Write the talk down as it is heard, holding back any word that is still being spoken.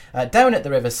down at the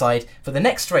Riverside for the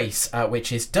next race,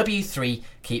 which is W3.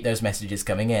 Keep those messages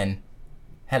coming in.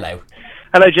 Hello.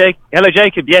 Hello, Jake. Hello,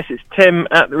 Jacob. Yes, it's Tim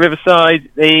at the Riverside.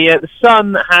 The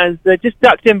sun has just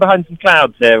ducked in behind some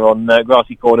clouds here on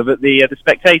Grassy Corner, but the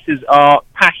spectators are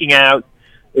packing out.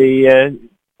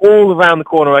 All around the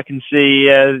corner, I can see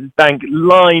the bank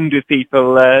lined with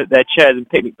people, their chairs and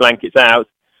picnic blankets out.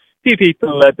 A few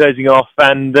people dozing off,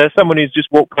 and someone who's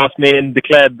just walked past me and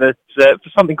declared that for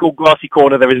something called Grassy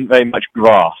Corner, there isn't very much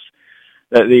grass.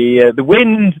 The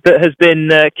wind that has been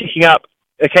kicking up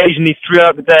occasionally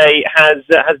throughout the day has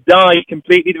died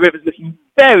completely. The river's looking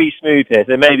very smooth here,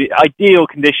 so maybe ideal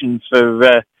conditions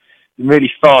for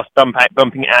really fast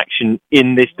bumping action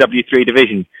in this W3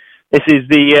 division. This is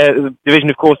the division,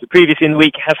 of course, that previously in the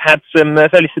week have had some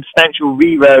fairly substantial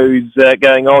re-rows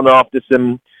going on after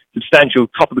some substantial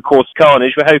top-of-the-course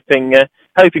carnage. We're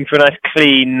hoping for a nice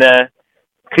clean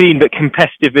but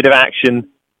competitive bit of action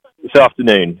this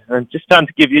afternoon. And just time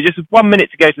to give you just 1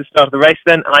 minute to go to the start of the race,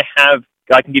 then I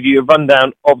can give you a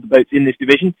rundown of the boats in this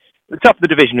division. At the top of the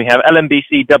division, we have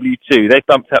LMBC W2. They've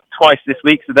bumped up twice this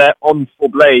week, so they're on 4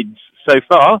 blades so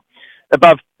far.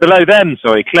 Below them,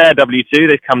 Clare W2,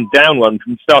 they've come down 1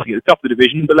 from starting at the top of the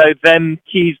division. Below them,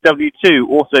 Keys W2,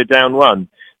 also down 1.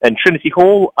 Then Trinity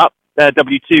Hall, up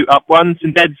W2, up 1.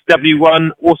 St Ed's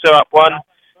W1, also up 1.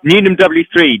 Newnham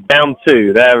W3, down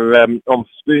 2. They're on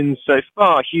spoons so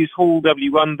far. Hughes Hall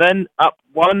W1 then, up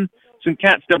 1. St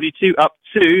Cat's W2, up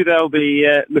 2. They'll be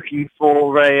looking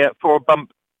for a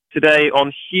bump today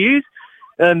on Hughes.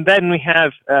 And then we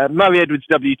have Murray Edwards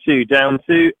W2 down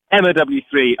 2, Emma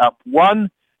W3 up 1,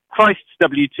 Christ's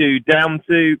W2 down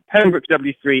 2, Pembroke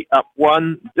W3 up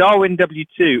 1, Darwin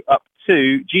W2 up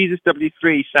 2, Jesus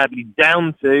W3 sadly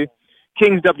down 2,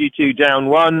 King's W2 down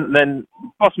 1, then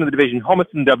bottom of the division,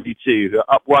 Homerton W2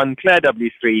 up 1, Clare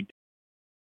W3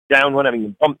 down 1, having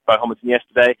been bumped by Homerton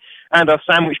yesterday, and our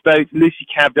sandwich boat, Lucy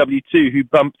Cab W2, who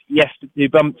bumped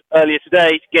earlier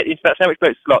today to get into that sandwich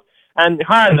boat slot. And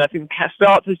Han, I think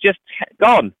start has just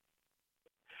gone.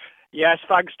 Yes,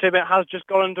 thanks, Tim. It has just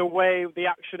gone underway. The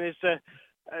action is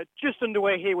just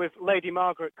underway here with Lady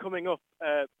Margaret coming up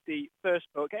the first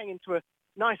boat, getting into a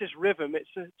nicest rhythm. It's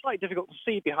slightly difficult to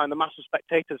see behind the mass of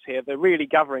spectators here. They're really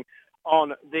gathering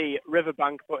on the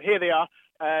riverbank, but here they are,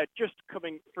 just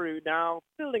coming through now,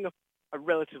 building up a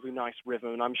relatively nice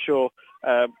rhythm, and I'm sure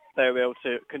they'll be able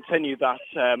to continue that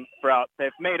throughout.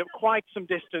 They've made up quite some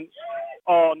distance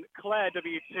on Clare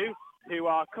W2, who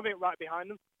are coming right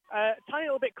behind them. Tiny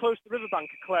little bit close to the riverbank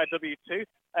of Clare W2.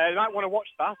 You might want to watch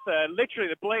that. Literally,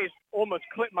 the blaze almost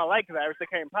clipped my leg there as they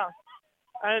came past.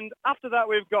 And after that,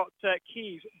 we've got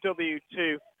Keys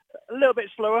W2, a little bit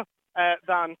slower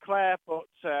than Clare, but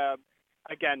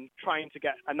again, trying to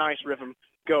get a nice rhythm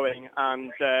going.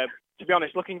 And to be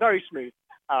honest, looking very smooth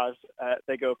as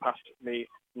they go past me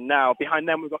now. Behind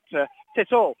them, we've got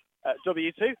Titall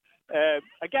W2.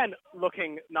 Again,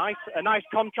 looking nice. A nice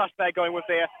contrast there going with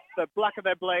the black of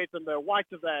their blades and the white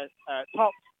of their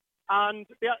tops. And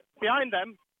behind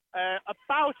them,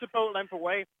 about a boat length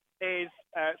away, is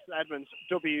St Edmunds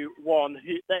W1.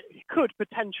 He could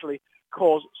potentially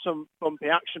cause some bumpy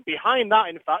action. Behind that,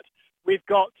 in fact, we've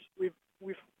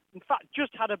in fact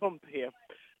just had a bump here.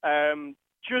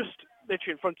 Just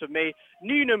literally in front of me,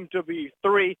 Newnham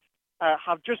W3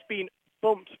 have just been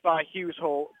bumped by Hughes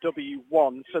Hall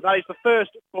W1. So that is the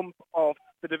first bump of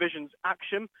the division's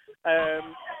action.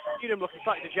 Newnham looking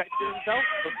slightly dejected himself,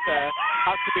 but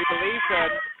that's to be believed.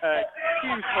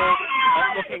 Hughes Hall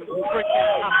looking pretty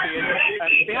happy.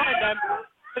 And behind them,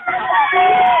 the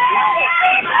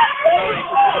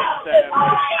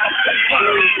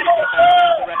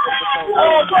rest of the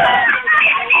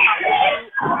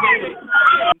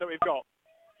that we've got.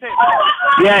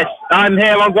 Yes, I'm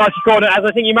here on Grassy Corner, as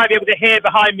I think you might be able to hear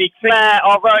behind me. Clare,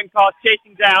 our rowing cast,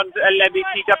 chasing down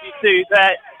LMBC W2.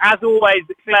 As always,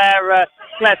 the Clare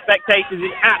spectators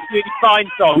in absolutely fine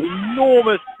song.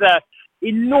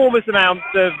 Enormous amounts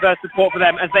of support for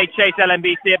them as they chase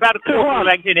LMBC. About a quarter of a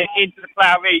length into the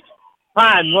Plough Reach.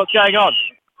 Man, what's going on?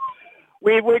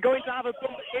 We're going to have a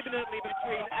bump imminently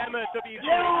between Emma W2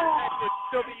 and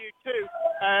Edward W2.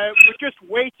 We're just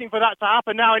waiting for that to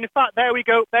happen now. And in fact, there we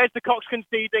go. There's the Cox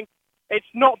conceding. It's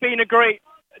not been a great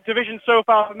division so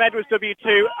far from Edwards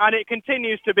W2, and it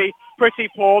continues to be pretty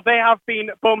poor. They have been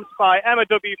bumped by Emma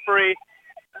W3,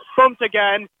 bumped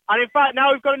again. And in fact,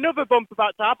 now we've got another bump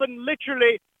about to happen.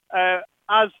 Literally,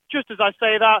 just as I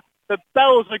say that, the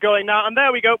bells are going now. And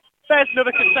there we go. There's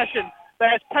another concession.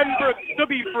 There's Pembroke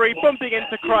W3 bumping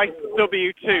into Christ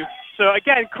W2. So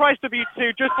again, Christ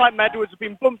W2, just like Medwards, have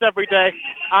been bumped every day,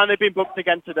 and they've been bumped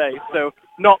again today. So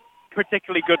not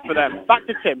particularly good for them. Back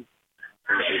to Tim.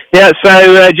 Yeah,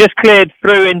 so just cleared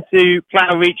through into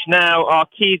Plough Reach now are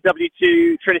Keys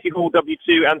W2, Trinity Hall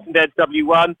W2 and St Ed's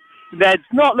W1. They're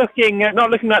not looking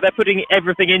like they're putting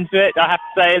everything into it, I have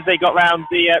to say, as they got round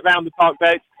the park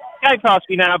boats. Going past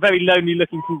me now, very lonely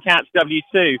looking from Cats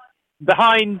W2.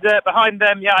 Behind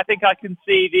them, yeah, I think I can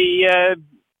see the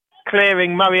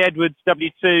clearing Murray Edwards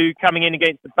W2 coming in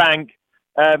against the bank.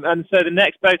 And so the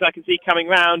next boat I can see coming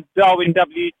round, Darwin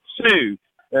W2.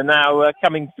 They're now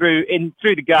coming through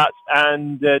the guts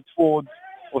and through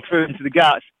into the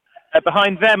guts.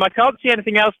 Behind them, I can't see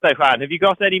anything else though, Juan. Have you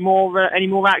got any more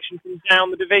action from down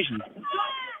the division?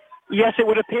 Yes, it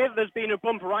would appear that there's been a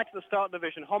bump right at the start of the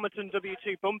division. Homerton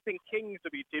W2 bumping Kings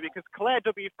W2 because Clare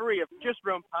W3 have just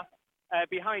run past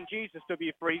behind Jesus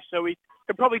W3, so we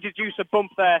could probably deduce a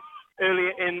bump there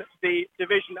earlier in the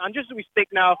division. And just as we speak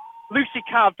now, Lucy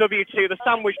Carve W2, the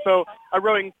sandwich boat, are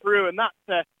rowing through, and that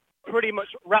pretty much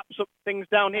wraps up things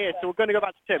down here. So we're going to go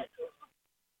back to Tim.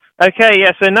 Okay,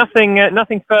 yeah. So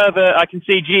nothing further. I can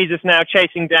see Jesus now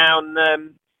chasing down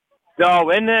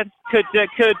Darwin. I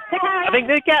think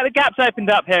the gap's opened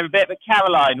up here a bit. But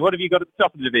Caroline, what have you got at the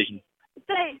top of the division?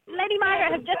 So Lady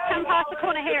Margaret have just come past the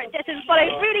corner here at Ditton,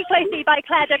 followed really closely by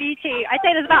Clare W2. I'd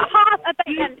say there's about half a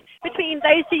boat length between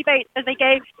those two boats as they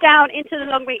go down into the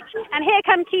Long Reach. And here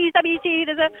come Keys W2.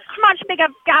 There's a much bigger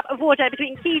gap of water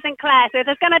between Keys and Clare. So if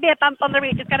there's going to be a bump on the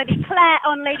reach, it's going to be Clare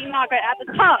on Lady Margaret at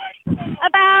the top.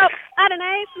 About, I don't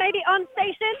know, maybe on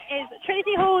station is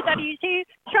Trinity Hall W2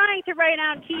 trying to row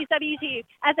down Keys W2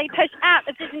 as they push out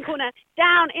of Ditton Corner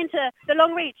down into the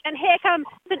Long Reach. And here comes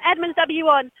St Edmunds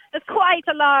W1. There's quite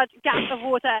a large gap of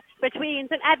water between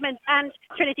St Edmunds and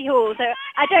Trinity Hall. So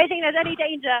I don't think there's any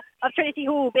danger of Trinity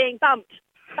Hall being bumped.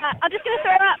 But I'm just going to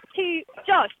throw it up to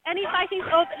Josh. Any sightings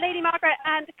of Lady Margaret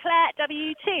and Clare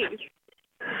W2?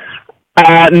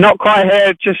 Not quite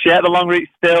here just yet. The Long Reach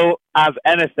still as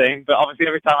anything, but obviously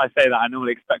every time I say that I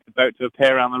normally expect the boat to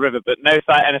appear around the river, but no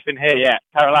sight anything here yet.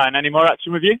 Caroline, any more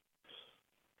action with you?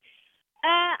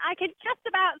 I can just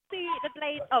about see the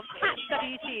blades of Cats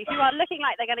W2, who are looking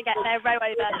like they're going to get their row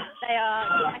over. They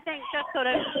are, I think, just sort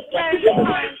of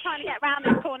trying to get round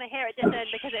this corner here at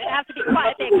Ditton because it would have to be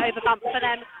quite a big overbump for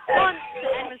them. Once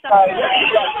Edmund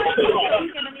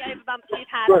given the overbumps we've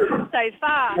had so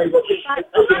far.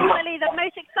 But ultimately, the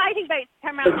most exciting boats to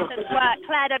come round Ditton were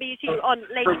Clare W2 on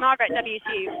Lady Margaret W2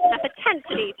 and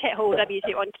potentially Tit Hall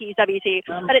W2 on Keys W2.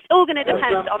 But it's all going to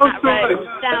depend on that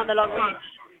row down the Long Reach.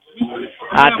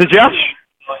 To Josh.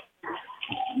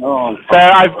 So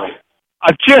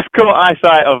I've just caught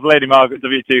eyesight of Lady Margaret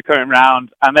W2 coming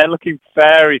round, and they're looking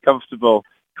very comfortable.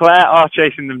 Clare are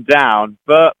chasing them down,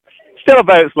 but still a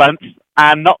boat's length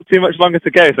and not too much longer to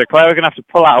go. So Clare are going to have to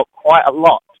pull out quite a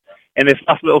lot in this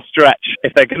last little stretch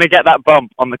if they're going to get that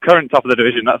bump on the current top of the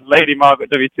division. That's Lady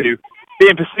Margaret W2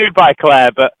 being pursued by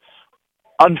Clare, but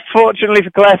unfortunately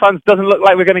for Clare fans, doesn't look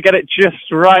like we're going to get it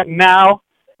just right now.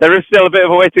 There is still a bit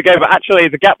of a way to go, but actually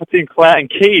the gap between Clare and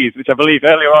Keys, which I believe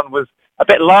earlier on was a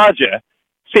bit larger,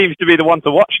 seems to be the one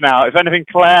to watch now. If anything,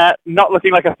 Clare not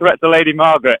looking like a threat to Lady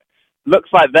Margaret. Looks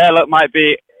like their luck might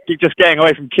be just getting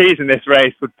away from Keys in this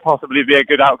race would possibly be a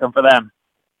good outcome for them.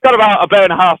 Got about a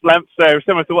boat and a half length, so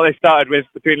similar to what they started with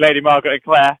between Lady Margaret and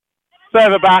Clare.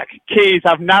 Further back, Keys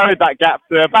have narrowed that gap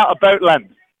to about a boat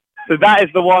length. So that is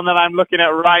the one that I'm looking at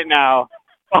right now.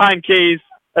 Behind Keys,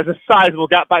 there's a sizable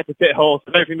gap back to Tit Hall, so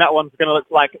I don't think that one's going to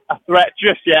look like a threat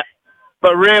just yet.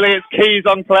 But really, it's Keys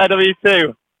on Clare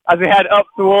W2 as they head up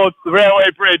towards the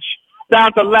railway bridge,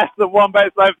 down to less than one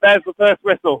boat's length. There's the first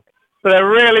whistle. So they're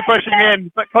really pushing in.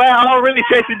 But Clare are really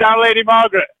chasing down Lady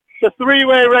Margaret. It's a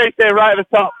three-way race here right at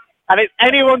the top, and it's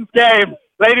anyone's game.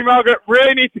 Lady Margaret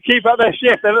really needs to keep up their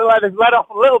shift. They look like they've let off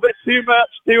a little bit too much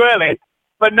too early.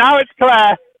 But now it's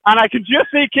Clare, and I can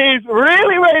just see Keys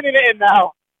really reining it in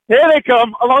now. Here they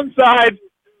come alongside.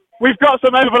 We've got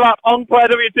some overlap on Clare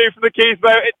W2 from the Keys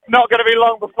boat. It's not going to be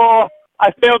long before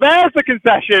I feel there's the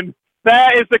concession.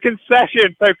 There is the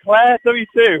concession. So Clare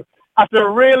W2, after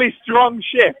a really strong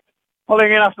shift,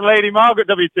 pulling in after Lady Margaret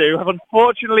W2, have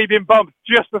unfortunately been bumped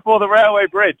just before the railway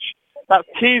bridge. That's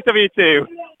Keys W2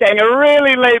 getting a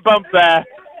really late bump there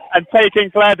and taking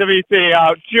Clare W2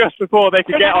 out just before they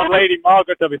could get on Lady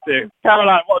Margaret W2.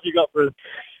 Caroline, what have you got for us?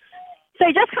 So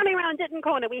just coming around Ditton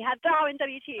Corner, we had Darwin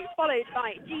W2, followed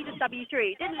by Jesus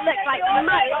W3. Didn't look like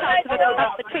much chance of a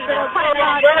bump between them. Quite a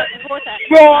large amount of water.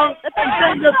 The big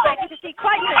one I can see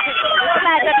quite quickly is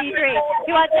Clare W3,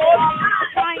 who are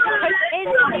just trying to push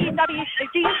into Keys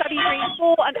Jesus W3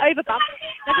 for an over bump.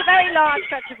 There's a very large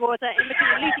stretch of water in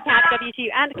between Lucy Cab W2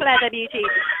 and Claire W2.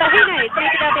 So who knows,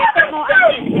 maybe there'll be a bit more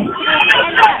action towards the end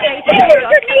of that race.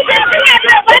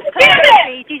 Claire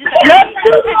W3, Jesus W2,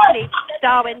 potentially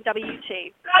Darwin W2.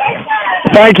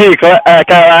 Thank you,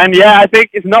 Caroline. Yeah, I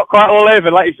think it's not quite all over.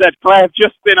 Like you said, Claire have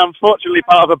just been unfortunately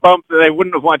part of a bump that they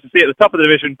wouldn't have wanted to see at the top of the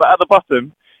division, but at the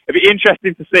bottom, it'd be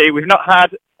interesting to see. We've not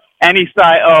had any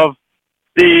sight of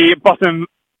the bottom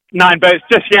 9 boats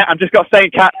just yet. I've just got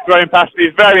St. Cat's rowing past me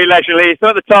very leisurely. So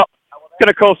at the top, going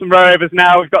to call some row overs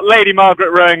now. We've got Lady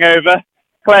Margaret rowing over,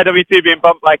 Claire W2 being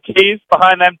bumped by Keys.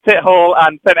 Behind them, Tit Hall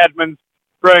and St. Edmunds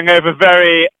rowing over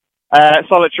very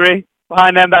solitary.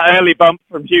 Behind them, that early bump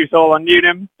from Hughes Hall on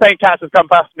Newnham. St. Cat's have come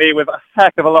past me with a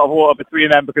heck of a lot of water between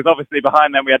them because obviously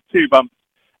behind them we had 2 bumps.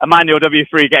 Emmanuel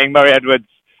W3 getting Murray Edwards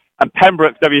and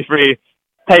Pembroke W3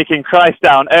 taking Christ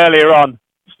down earlier on.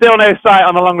 Still no sight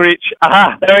on the long reach.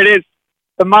 Aha, there it is.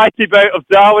 The mighty boat of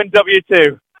Darwin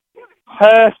W2.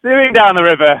 Pursuing down the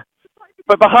river.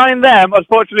 But behind them,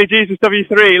 unfortunately, Jesus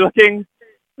W3 looking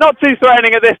not too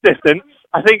threatening at this distance.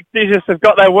 I think Jesus have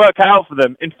got their work cut out for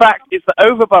them. In fact, it's the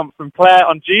overbump from Claire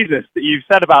on Jesus that you've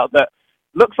said about that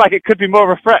looks like it could be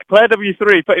more of a threat. Claire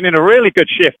W3 putting in a really good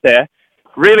shift here,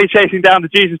 really chasing down the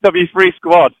Jesus W3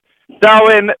 squad.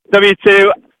 Darwin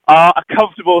W2 are a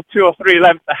comfortable 2 or 3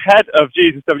 lengths ahead of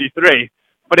Jesus W3,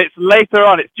 but it's later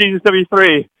on, it's Jesus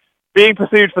W3 being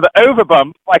pursued for the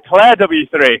overbump by Claire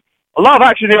W3. A lot of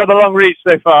action here on the long reach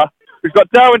so far. We've got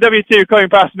Darwin W2 coming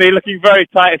past me, looking very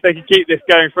tight. If they can keep this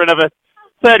going for another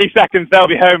 30 seconds, they'll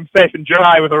be home safe and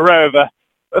dry with a row over.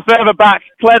 But further back,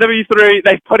 Claire W3,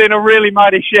 they've put in a really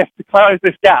mighty shift to close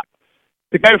this gap,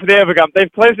 to go for the overbump.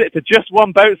 They've closed it to just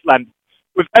 1 boat's length,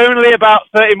 with only about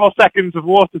 30 more seconds of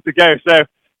water to go. So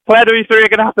Claire W3 are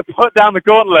going to have to put down the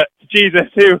gauntlet to Jesus,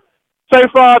 who, so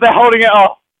far, they're holding it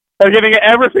off. They're giving it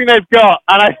everything they've got,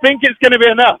 and I think it's going to be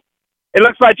enough. It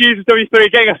looks like Jesus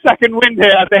W3 getting a second wind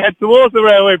here as they head towards the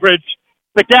railway bridge.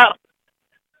 The gap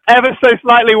ever so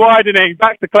slightly widening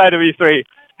back to Claire W3,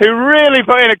 who really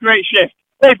put in a great shift.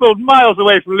 They pulled miles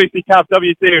away from Lucy Cab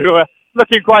W2, who are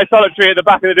looking quite solitary at the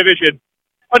back of the division.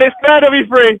 But it's Claire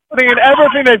W3 putting in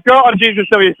everything they've got on Jesus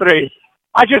W3.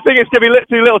 I just think it's going to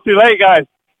be too little too late, guys.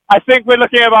 I think we're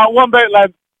looking at about 1 boat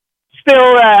length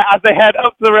still there as they head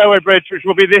up to the railway bridge, which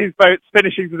will be these boats'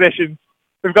 finishing positions.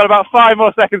 We've got about 5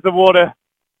 more seconds of water,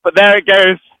 but there it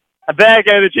goes. And there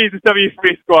go the Jesus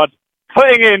W3 squad,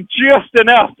 putting in just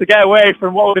enough to get away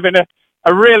from what would have been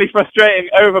a really frustrating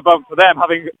overbump for them,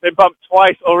 having been bumped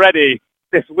twice already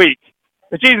this week.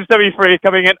 The Jesus W3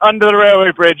 coming in under the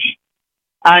railway bridge,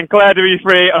 and Claire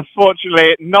W3,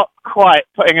 unfortunately, not quite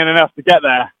putting in enough to get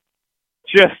there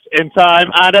just in time.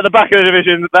 And at the back of the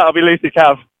division, that'll be Lucy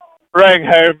Cav, rowing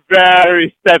home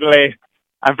very steadily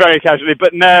and very casually.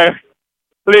 But no,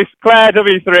 Claire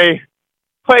W3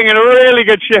 putting in a really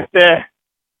good shift here.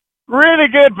 Really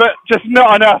good, but just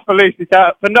not enough for Lucy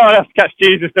Cav, but not enough to catch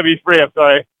Jesus W3, I'm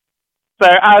sorry. So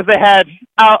as they head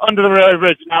out under the railway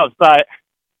bridge and out of sight,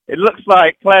 it looks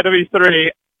like Claire W3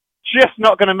 just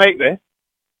not going to make this.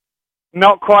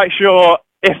 Not quite sure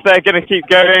if they're going to keep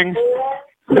going.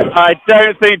 I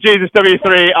don't think Jesus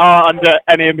W3 are under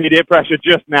any immediate pressure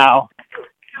just now.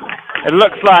 It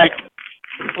looks like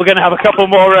we're going to have a couple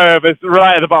more overs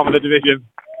right at the bottom of the division.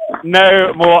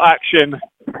 No more action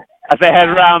as they head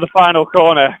around the final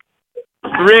corner.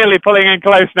 Really pulling in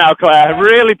close now, Claire.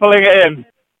 Really pulling it in.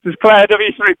 This is Claire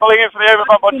W3 pulling in for the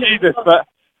overbump on Jesus, but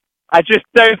I just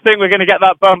don't think we're going to get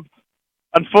that bump,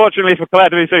 unfortunately, for Claire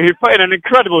W3, who put in an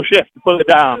incredible shift to pull it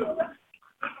down.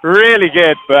 Really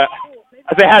good, but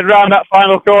as they head round that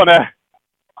final corner,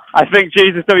 I think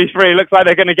Jesus W3 looks like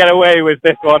they're going to get away with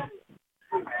this one.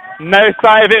 No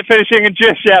sight of it finishing in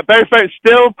just yet. Both boats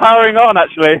still powering on,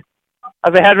 actually,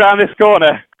 as they head round this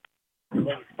corner.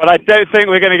 But I don't think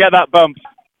we're going to get that bump.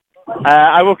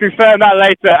 I will confirm that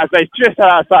later as they just head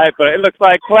out of sight, but it looks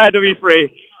like Claire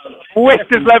W3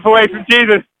 whisked his length away from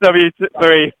Jesus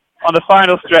W3 on the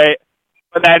final straight,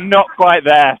 but they're not quite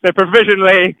there. So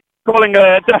provisionally calling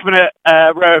a definite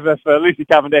rover for Lucy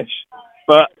Cavendish,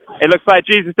 but it looks like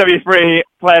Jesus W3,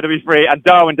 Claire W3 and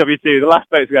Darwin W2, the last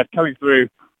boats we had coming through,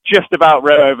 just about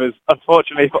row overs,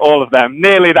 unfortunately for all of them.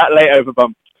 Nearly that late over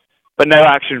bump, but no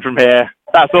action from here.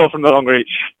 That's all from the long reach.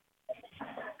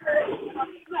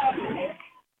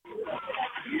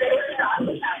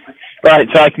 Right,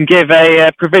 so I can give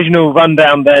a provisional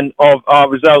rundown then of our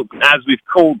results as we've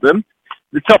called them.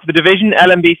 The top of the division,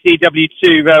 LMBC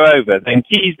W2 row over. Then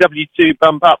Keys W2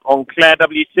 bump up on Claire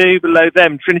W2. Below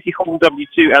them, Trinity Hall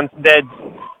W2 and St. Ed's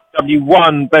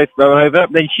W1 both row over.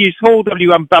 Then Hughes Hall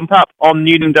W1 bump up on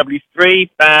Newnham W3.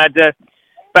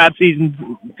 Bad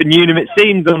season for Newnham, it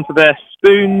seems, onto their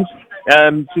spoons.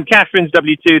 St Catherine's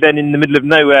W2 then in the middle of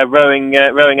nowhere, rowing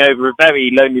over, a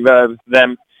very lonely row over for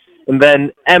them. And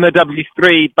then Emma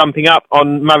W3 bumping up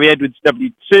on Murray Edwards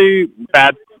W2.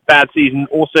 Bad season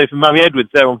also for Murray Edwards.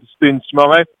 They're on for spoons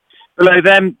tomorrow. Below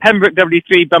them, Pembroke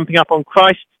W3 bumping up on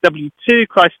Christ W2.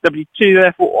 Christ W2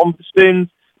 therefore on for spoons.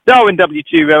 Darwin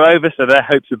W2 row over, so their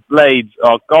hopes of blades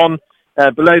are gone.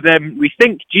 Below them, we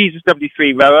think Jesus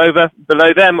W3 row over.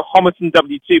 Below them, Homerton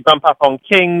W2 bump up on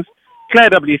Kings. Clare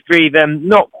W3 then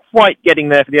not quite getting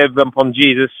there for the overbump on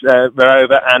Jesus row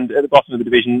over. And at the bottom of the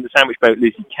division, the sandwich boat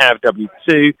Lucy Cav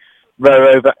W2 row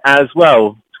over as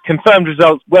well. Confirmed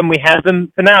results when we have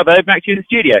them. For now, though, back to you in the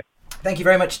studio. Thank you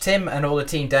very much, Tim, and all the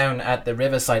team down at the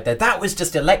Riverside there. That was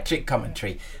just electric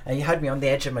commentary. You had me on the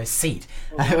edge of my seat.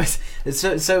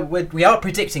 We are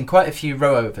predicting quite a few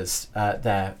row overs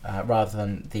there, rather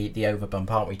than the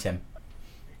overbump, aren't we, Tim?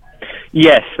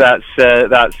 Yes,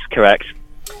 that's correct.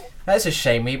 That's a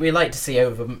shame. We like to see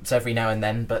overbumps every now and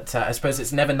then, but I suppose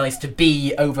it's never nice to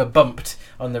be overbumped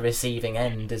on the receiving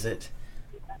end, is it?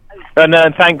 And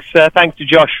thanks to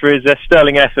Josh for his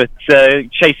sterling effort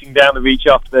chasing down the reach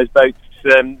after those boats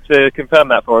to confirm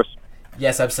that for us.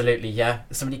 Yes, absolutely, yeah.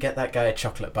 Somebody get that guy a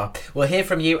chocolate bar. We'll hear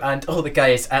from you and all the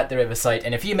guys at the Riverside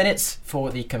in a few minutes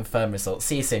for the confirmed results.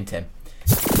 See you soon, Tim.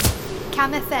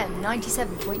 Cam FM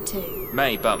 97.2.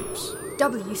 May bumps.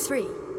 W3.